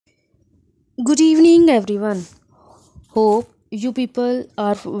Good evening, everyone. Hope you people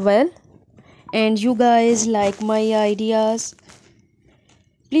are well and you guys like my ideas.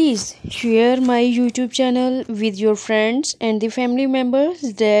 Please share my YouTube channel with your friends and the family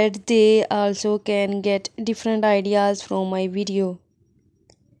members that they also can get different ideas from my video.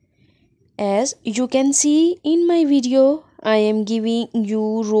 As you can see in my video, I am giving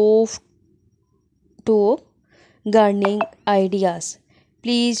you rooftop gardening ideas.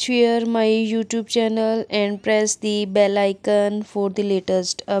 Please share my YouTube channel and press the bell icon for the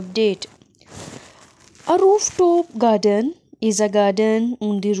latest update. A rooftop garden is a garden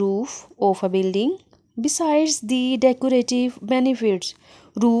on the roof of a building. Besides the decorative benefits,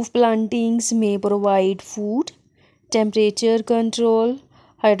 roof plantings may provide food, temperature control,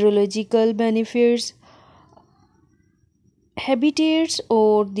 hydrological benefits, habitats,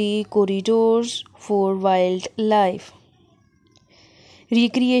 or the corridors for wildlife,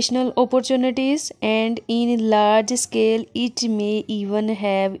 recreational opportunities, and in large scale it may even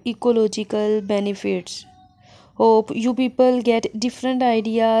have ecological benefits. Hope you people get different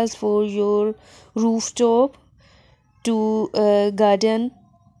ideas for your rooftop to garden.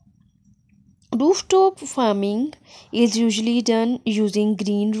 Rooftop farming is usually done using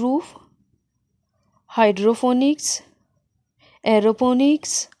green roof, hydroponics,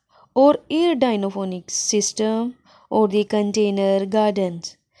 aeroponics, or air dynaponics system, or the container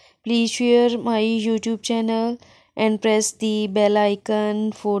gardens. Please share my YouTube channel and press the bell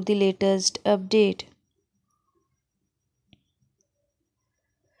icon for the latest update.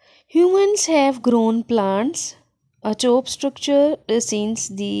 Humans have grown plants, a top structure since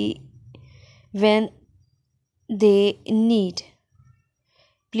the when they need.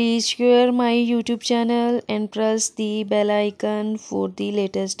 Please share my YouTube channel and press the bell icon for the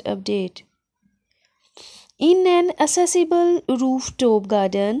latest update. In an accessible rooftop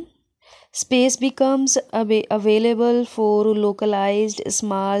garden, space becomes available for localized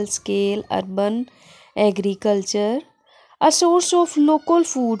small scale urban agriculture, a source of local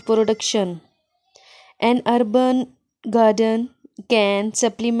food production. An urban garden can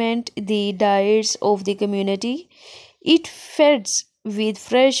supplement the diets of the community. It feeds with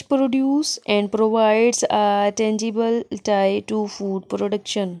fresh produce and provides a tangible tie to food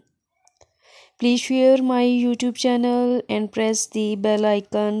production. Please share my YouTube channel and press the bell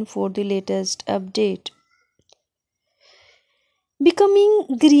icon for the latest update.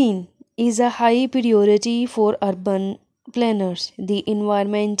 Becoming green is a high priority for urban planners. The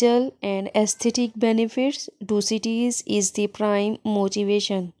environmental and aesthetic benefits to cities is the prime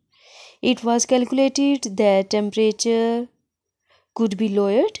motivation. It was calculated that temperature could be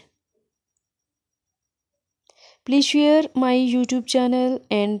lowered. Please share my YouTube channel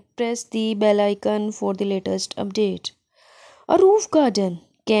and press the bell icon for the latest update. A roof garden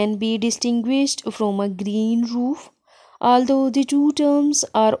can be distinguished from a green roof, although the two terms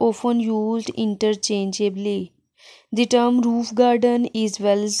are often used interchangeably. The term roof garden is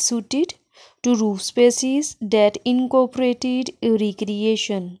well suited to roof spaces that incorporated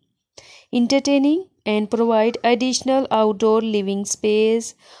recreation, entertaining, and provide additional outdoor living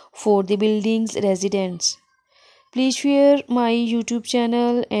space for the building's residents. Please share my YouTube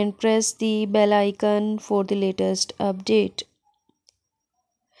channel and press the bell icon for the latest update.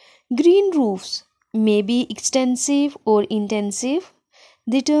 Green roofs may be extensive or intensive.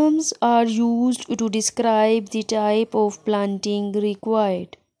 The terms are used to describe the type of planting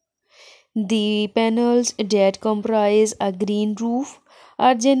required. The panels that comprise a green roof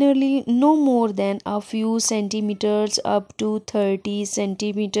are generally no more than a few centimeters up to 30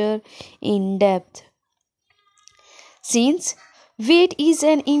 centimeters in depth. Since weight is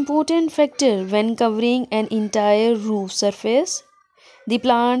an important factor when covering an entire roof surface, the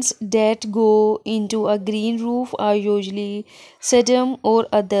plants that go into a green roof are usually sedum or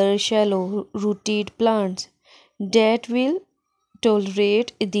other shallow rooted plants that will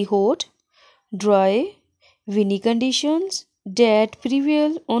tolerate the hot, dry, windy conditions that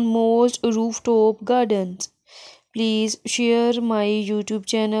prevail on most rooftop gardens. Please share my YouTube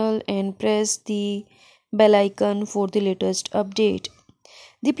channel and press the bell icon for the latest update.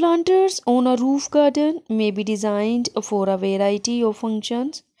 The planters on a roof garden may be designed for a variety of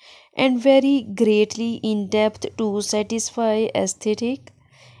functions and vary greatly in depth to satisfy aesthetic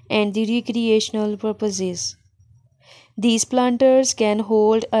and the recreational purposes. These planters can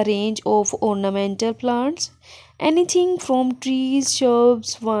hold a range of ornamental plants, anything from trees,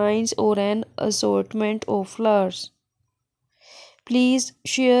 shrubs, vines, or an assortment of flowers. Please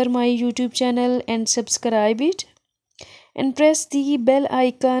share my YouTube channel and subscribe it and press the bell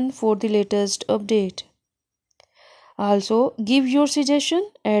icon for the latest update. Also, give your suggestion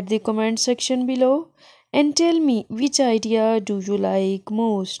at the comment section below and tell me which idea do you like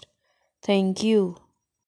most. Thank you.